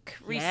Week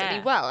recently.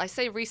 Yeah. Well, I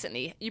say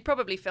recently. You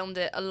probably filmed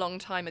it a long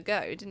time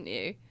ago, didn't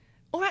you?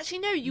 Or actually,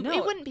 no,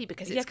 it wouldn't be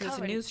because it's 'cause it's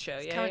a news show.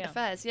 It's Yeah, current yeah.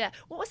 affairs, yeah.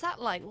 What was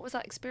that like? What was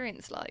that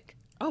experience like?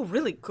 Oh,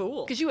 really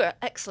cool. Because you were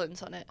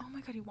excellent on it. Oh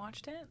my god, you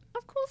watched it?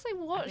 Of course I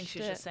watched I think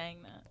she's it. just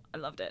saying that. I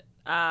loved it.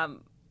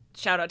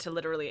 Shout out to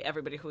literally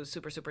everybody who was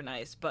super, super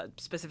nice, but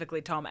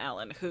specifically Tom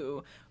Allen,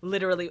 who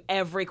literally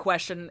every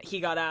question he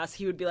got asked,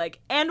 he would be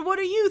like, "And what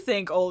do you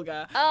think,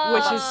 Olga?"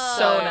 Which is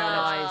so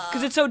nice.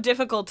 Because it's so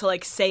difficult to,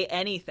 like, say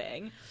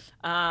anything.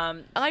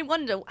 I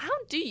wonder,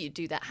 how do you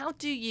do that?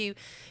 Do you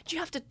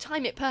have to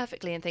time it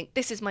perfectly and think,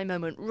 this is my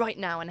moment right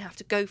now and have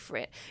to go for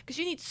it? Because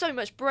you need so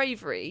much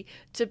bravery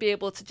to be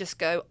able to just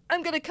go,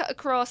 I'm going to cut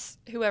across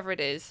whoever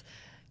it is,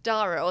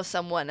 Dara or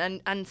someone,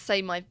 and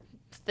say my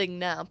thing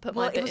now, put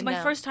my bit in it was my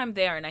now. first time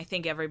there, and I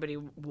think everybody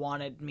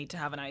wanted me to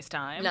have a nice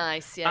time.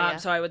 Nice, yeah.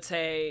 So I would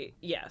say,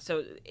 yeah,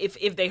 so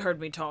if they heard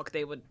me talk,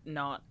 they would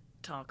not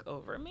talk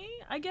over me,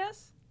 I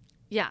guess.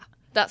 Yeah,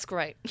 that's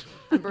great.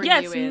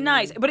 Yeah, it's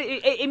nice. But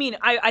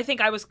I think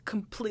I was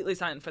completely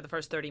silent for the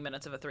first 30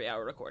 minutes of a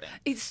 3-hour recording.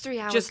 It's 3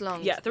 hours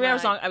long. Yeah, 3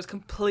 hours long. I was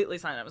completely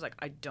silent. I was like,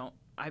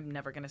 I'm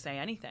never going to say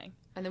anything.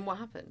 And then what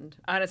happened?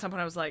 And at some point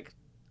I was like,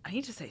 I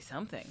need to say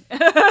something.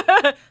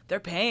 They're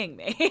paying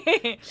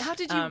me. How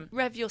did you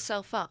rev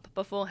yourself up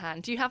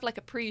beforehand? Do you have like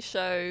a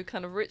pre-show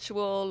kind of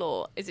ritual,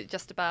 or is it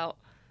just about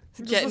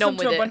getting on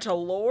with to it? a bunch of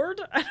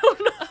Lord? I don't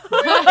know.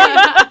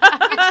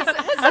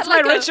 That's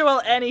like my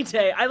ritual any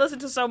day. I listen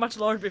to so much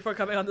Lord before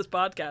coming on this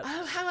podcast.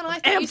 Oh, hang on, I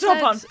thought you Amped said...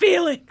 up on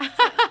feeling.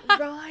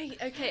 Right,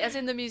 okay, as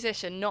in the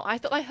musician. Not, I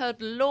thought I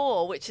heard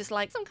lore, which is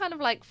like some kind of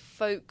like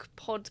folk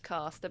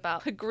podcast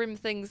about grim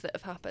things that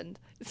have happened.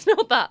 It's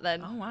not that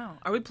then. Oh, wow.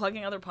 Are we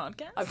plugging other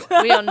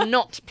podcasts? We are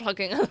not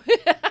plugging.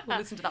 We'll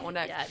listen to that one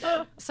next.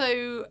 Yeah,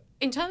 So,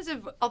 in terms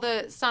of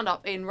other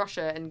stand-up in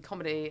Russia and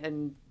comedy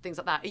and things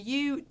like that,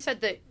 you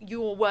said that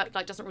your work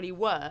like doesn't really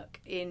work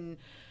in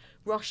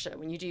Russia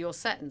when you do your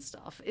set and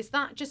stuff. Is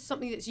that just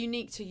something that's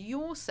unique to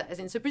your set? As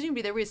in, so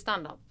presumably there is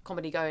stand-up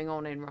comedy going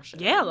on in Russia.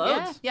 Yeah,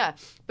 loads. Yeah.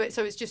 But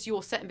so it's just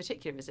your set in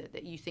particular, is it,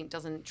 that you think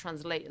doesn't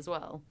translate as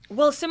well?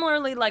 Well,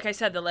 similarly, like I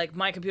said, that like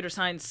my computer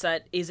science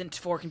set isn't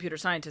for computer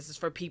scientists; it's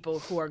for people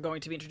who are going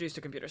to be introduced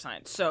to computer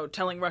science. So,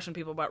 telling Russian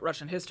people about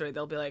Russian history,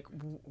 they'll be like,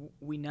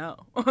 "We know.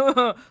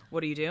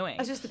 What are you doing?"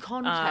 It's just the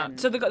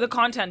content. So the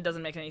content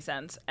doesn't make any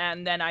sense,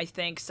 and then I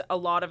think a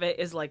lot of it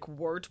is like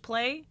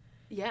wordplay.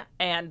 Yeah.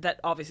 And that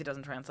obviously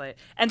doesn't translate.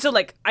 And so,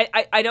 like,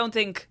 I don't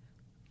think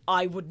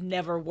I would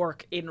never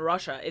work in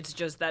Russia. It's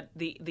just that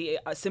the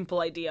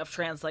simple idea of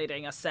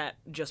translating a set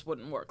just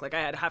wouldn't work. Like,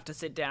 I'd have to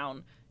sit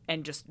down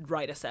and just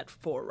write a set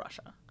for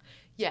Russia.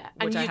 Yeah.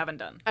 Which I haven't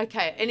done.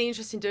 Okay. Any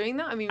interest in doing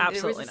that? I mean,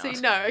 absolutely there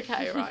is not. No.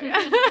 Okay.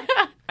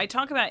 Right. I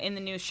talk about in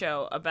the news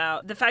show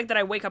about the fact that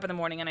I wake up in the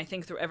morning and I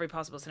think through every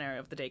possible scenario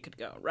of the day could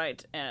go,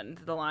 right? And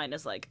the line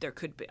is like, there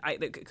could be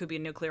a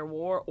nuclear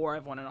war, or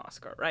I've won an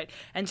Oscar, right?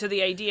 And so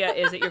the idea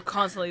is that you're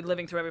constantly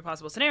living through every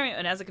possible scenario,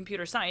 and as a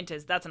computer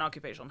scientist, that's an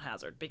occupational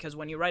hazard, because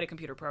when you write a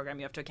computer program,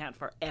 you have to account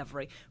for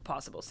every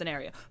possible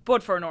scenario.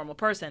 But for a normal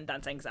person,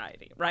 that's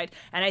anxiety, right?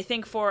 And I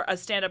think for a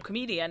stand-up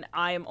comedian,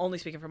 I am only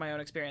speaking from my own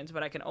experience,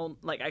 but I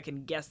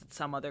can guess that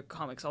some other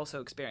comics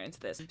also experience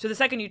this. So the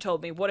second you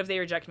told me, what if they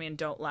reject me and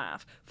don't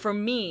laugh? For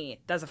me,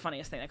 that's the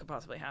funniest thing that could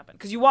possibly happen.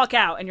 Because you walk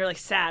out and you're like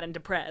sad and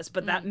depressed,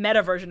 but that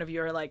meta version of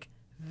you are like,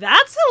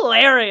 that's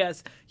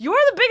hilarious. You're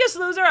the biggest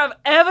loser I've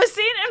ever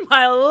seen in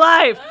my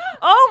life.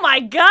 Oh my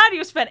God,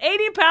 you spent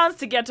 80 pounds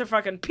to get to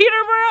fucking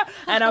Peterborough,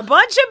 and a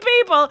bunch of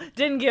people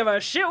didn't give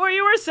a shit what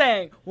you were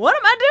saying. What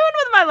am I doing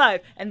with my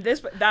life? And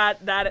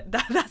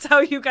that's how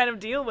you kind of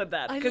deal with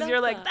that. Because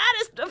you're like, that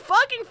is the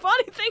fucking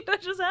funny thing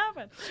that just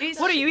happened.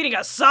 What are you eating,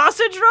 a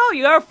sausage roll?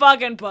 You're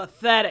fucking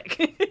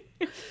pathetic.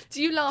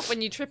 Do you laugh when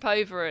you trip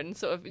over and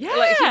sort of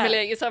like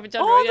humiliate yourself in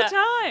general? All the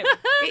time.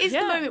 It is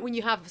the moment when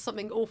you have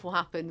something awful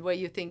happen where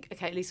you think,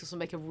 okay, at least this will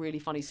make a really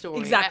funny story.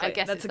 Exactly. I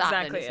guess That's it's that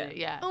exactly then, isn't it.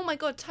 Yeah. Oh my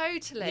God,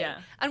 totally. Yeah.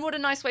 And what a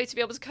nice way to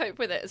be able to cope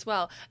with it as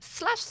well. /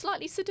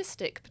 slightly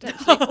sadistic,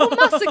 potentially. Or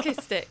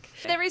masochistic.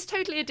 There is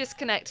totally a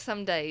disconnect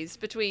some days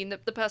between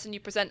the person you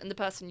present and the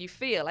person you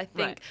feel. I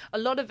think a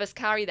lot of us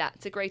carry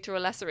that to greater or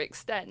lesser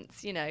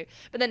extents, you know.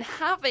 But then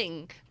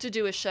having to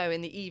do a show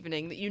in the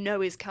evening that you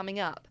know is coming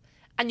up,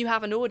 and you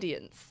have an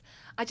audience,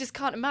 I just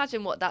can't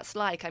imagine what that's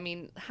like. I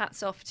mean,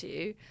 hats off to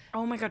you.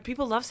 Oh my God,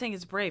 people love saying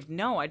it's brave.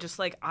 No,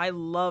 I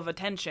love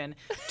attention.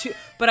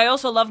 But I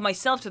also love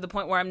myself to the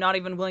point where I'm not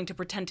even willing to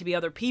pretend to be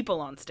other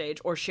people on stage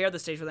or share the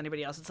stage with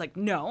anybody else. It's like,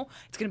 no,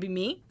 it's going to be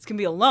me. It's going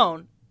to be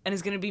alone. And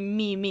it's going to be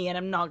me, and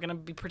I'm not going to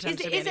be pretending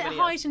to be Is it a anybody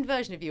else. heightened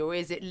version of you, or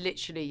is it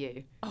literally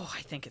you? Oh,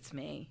 I think it's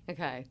me.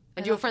 Okay.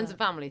 And your friends and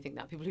family think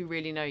that? People who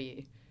really know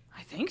you?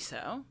 I think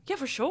so. Yeah,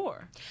 for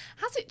sure.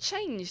 Has it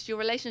changed your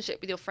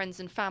relationship with your friends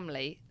and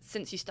family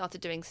since you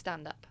started doing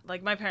stand-up?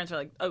 Like, my parents are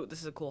like, oh,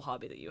 this is a cool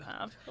hobby that you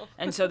have.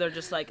 And so they're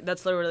just like,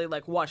 that's literally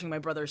like watching my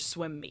brother's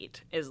swim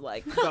meet is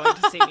like going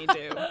to see me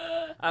do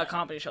a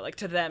comedy show. Like,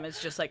 to them,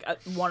 it's just like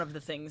one of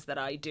the things that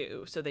I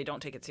do, so they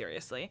don't take it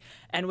seriously.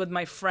 And with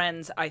my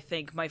friends, I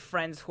think my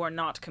friends who are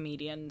not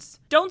comedians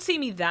don't see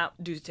me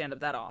do stand-up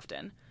that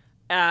often.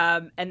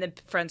 And the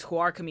friends who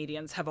are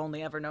comedians have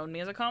only ever known me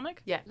as a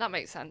comic. Yeah, that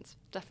makes sense.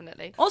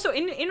 Definitely. Also,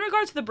 in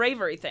regards to the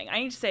bravery thing, I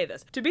need to say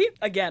this.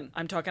 Again,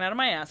 I'm talking out of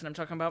my ass, and I'm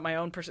talking about my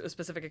own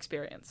specific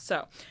experience.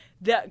 So,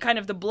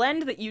 the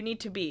blend that you need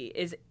to be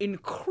is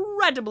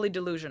incredibly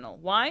delusional.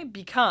 Why?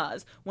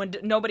 Because when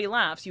nobody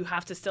laughs, you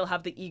have to still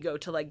have the ego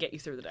to, like, get you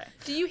through the day.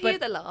 Do you hear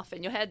the laugh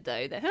in your head,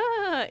 though?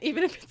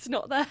 Even if it's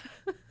not there?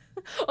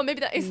 Or maybe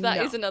that is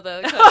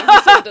another kind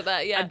of disorder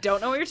there, yeah. I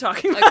don't know what you're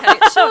talking about.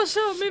 Okay,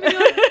 sure, maybe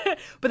not.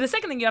 But the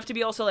second thing, you have to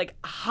be also, like,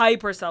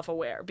 hyper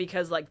self-aware,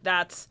 because, like,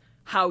 that's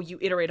how you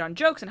iterate on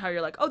jokes and how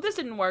you're like, oh, this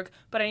didn't work,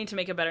 but I need to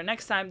make it better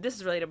next time. This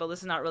is relatable. This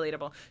is not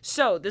relatable.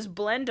 So this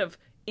blend of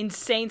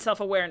insane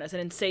self-awareness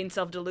and insane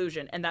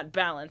self-delusion and that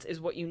balance is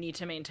what you need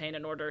to maintain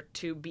in order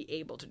to be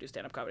able to do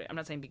stand-up comedy. I'm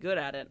not saying be good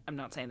at it. I'm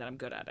not saying that I'm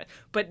good at it.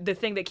 But the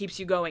thing that keeps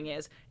you going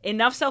is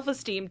enough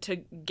self-esteem to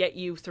get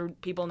you through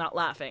people not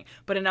laughing,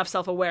 but enough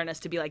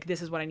self-awareness to be like,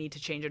 this is what I need to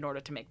change in order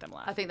to make them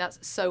laugh. I think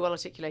that's so well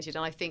articulated,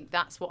 and I think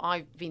that's what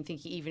I've been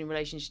thinking even in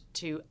relation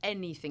to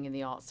anything in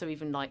the arts. So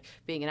even like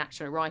being an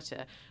actor and a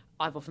writer,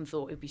 I've often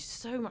thought it would be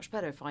so much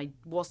better if I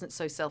wasn't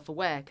so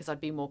self-aware, because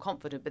I'd be more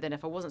confident. But then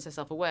if I wasn't so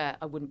self-aware,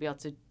 I wouldn't be able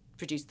to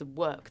produce the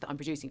work that I'm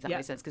producing, if that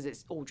makes sense, because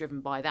it's all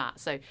driven by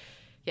that. So,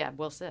 yeah,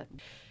 well said.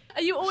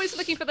 Are you always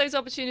looking for those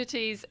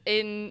opportunities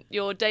in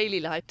your daily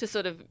life to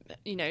sort of,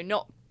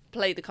 not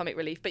play the comic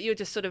relief, but you're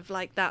just sort of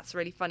like, that's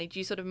really funny? Do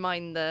you sort of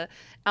mind out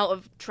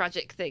of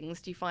tragic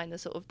things, do you find the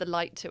sort of the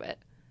light to it?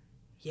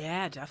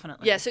 Yeah,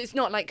 definitely. Yeah, so it's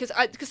not like,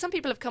 because some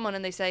people have come on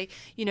and they say,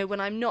 when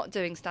I'm not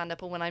doing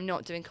stand-up or when I'm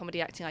not doing comedy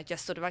acting,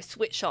 I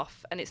switch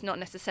off and it's not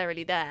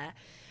necessarily there.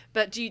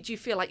 But do you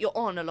feel like you're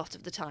on a lot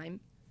of the time?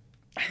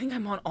 I think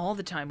I'm on all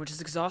the time, which is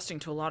exhausting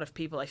to a lot of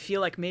people. I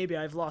feel like maybe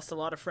I've lost a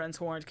lot of friends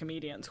who aren't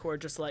comedians, who are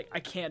just like, I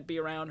can't be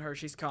around her,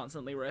 she's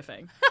constantly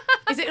riffing.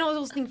 Is it not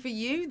exhausting for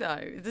you,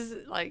 though? This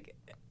is like...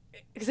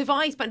 Because if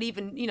I spend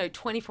even,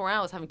 24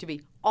 hours having to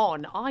be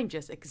on, I'm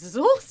just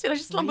exhausted. I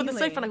just slump on the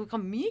sofa and I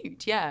become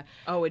mute, yeah.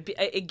 Oh,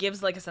 it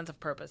gives, like, a sense of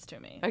purpose to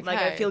me. Okay, like,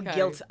 I feel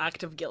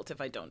active guilt if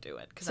I don't do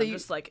it. Because I'm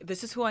just like,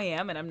 this is who I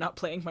am and I'm not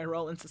playing my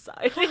role in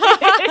society.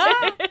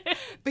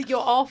 But you're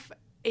off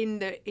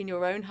in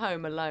your own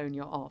home alone,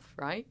 you're off,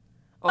 right?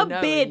 A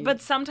bit,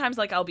 but sometimes,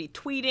 like, I'll be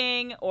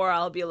tweeting or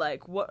I'll be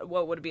like,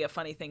 what would be a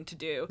funny thing to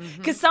do?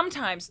 Because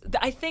sometimes,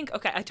 I think,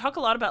 I talk a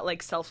lot about,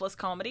 like, selfless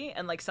comedy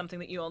and, like, something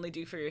that you only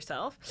do for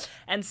yourself.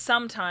 And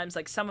sometimes,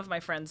 like, some of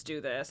my friends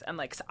do this and,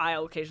 like,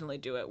 I'll occasionally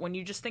do it. When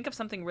you just think of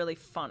something really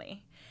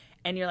funny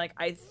and you're like,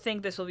 I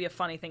think this will be a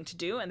funny thing to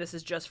do, and this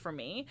is just for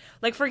me.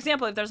 Like, for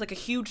example, if there's, like, a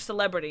huge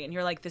celebrity, and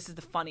you're like, this is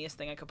the funniest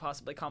thing I could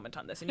possibly comment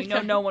on this,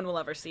 and no one will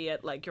ever see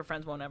it, like, your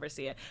friends won't ever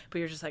see it, but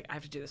you're just like, I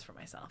have to do this for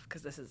myself,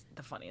 because this is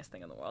the funniest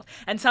thing in the world.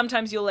 And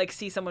sometimes you'll, like,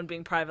 see someone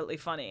being privately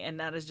funny, and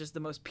that is just the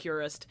most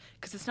purest,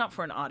 because it's not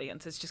for an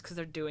audience, it's just because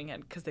they're doing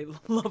it because they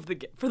love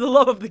for the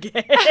love of the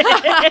game.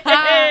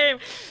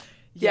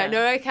 Yeah,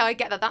 no, okay, I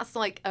get that. That's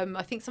like,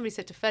 I think somebody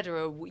said to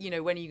Federer,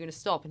 when are you going to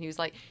stop? And he was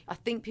like, I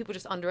think people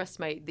just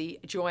underestimate the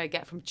joy I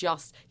get from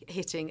just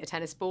hitting a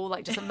tennis ball. Like,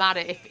 it doesn't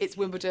matter if it's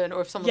Wimbledon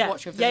or if someone's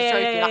watching, if there's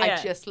a trophy.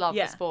 I just love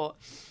the sport.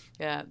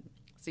 Yeah.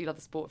 So you love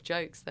the sport of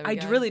jokes. There we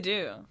go. Really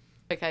do.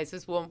 Okay, so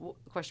this is one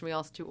question we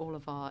asked to all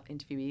of our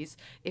interviewees.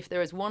 If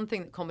there is one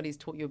thing that comedy's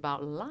taught you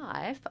about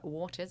life,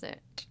 what is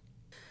it?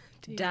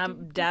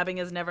 Dabbing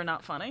is never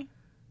not funny.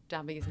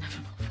 Dabbing is never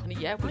not funny.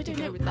 Yeah, we do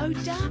go with that. Oh,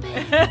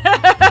 dabbing.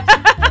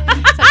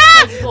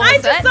 I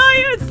just saw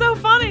you. It's so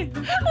funny.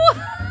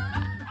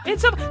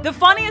 It's the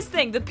funniest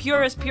thing, the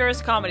purest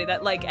comedy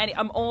that, like, any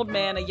old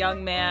man, a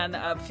young man,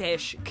 a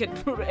fish could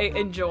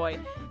enjoy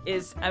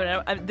is.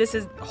 This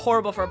is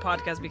horrible for a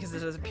podcast because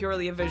this is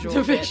purely a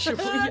visual bit.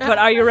 Yeah. But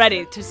are you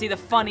ready to see the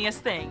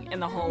funniest thing in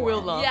the whole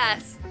world? We'll laugh.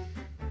 Yes.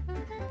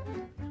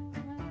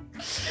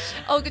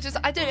 Olga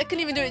I couldn't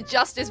even do it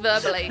justice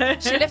verbally.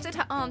 She lifted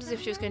her arms as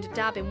if she was going to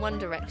dab in one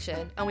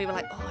direction, and we were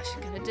like, oh, she's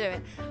going to do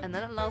it. And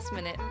then at last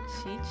minute,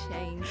 she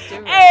changed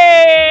direction.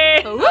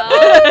 Hey!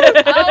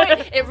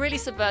 It really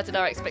subverted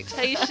our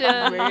expectations.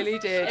 Really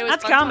did. It was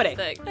That's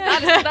fantastic. comedy.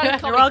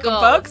 That You're welcome,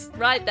 folks.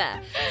 Right there.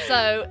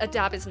 So a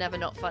dab is never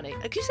not funny.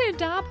 Could you say a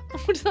dab?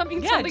 Or does that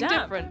mean something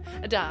dab. different?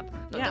 A dab,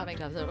 not dabbing.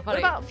 Dab's not What funny.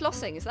 about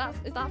flossing? Is that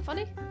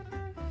funny?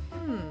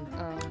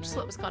 I just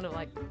thought it was kind of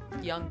like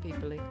young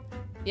people-y.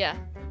 Yeah.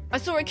 I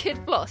saw a kid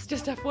floss,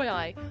 just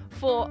FYI,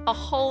 for a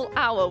whole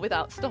hour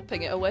without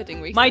stopping at a wedding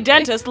recently. My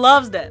dentist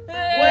loves it. Way!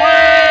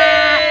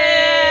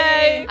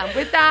 And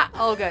with that,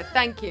 Olga,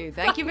 thank you.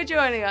 Thank you for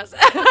joining us.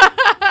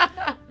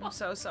 I'm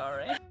so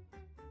sorry.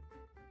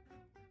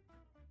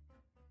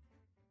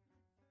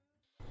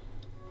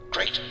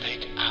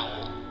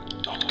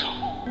 GreatBigOwl.com